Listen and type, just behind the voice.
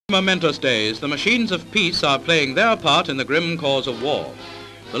Momentous days, the machines of peace are playing their part in the grim cause of war.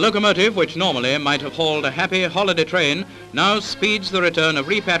 The locomotive, which normally might have hauled a happy holiday train, now speeds the return of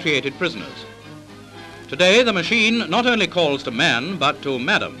repatriated prisoners. Today, the machine not only calls to man, but to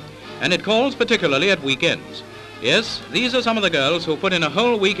madam, and it calls particularly at weekends. Yes, these are some of the girls who put in a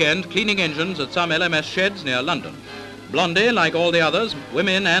whole weekend cleaning engines at some LMS sheds near London. Blondie, like all the others,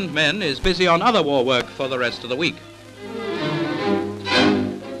 women and men, is busy on other war work for the rest of the week.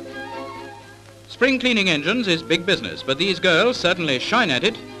 Spring cleaning engines is big business, but these girls certainly shine at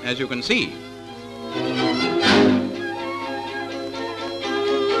it, as you can see.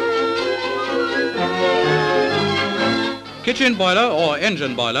 Kitchen boiler or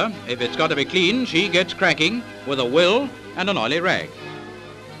engine boiler, if it's got to be clean, she gets cracking with a will and an oily rag.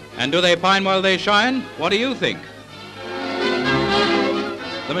 And do they pine while they shine? What do you think?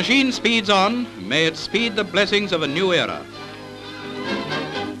 The machine speeds on. May it speed the blessings of a new era.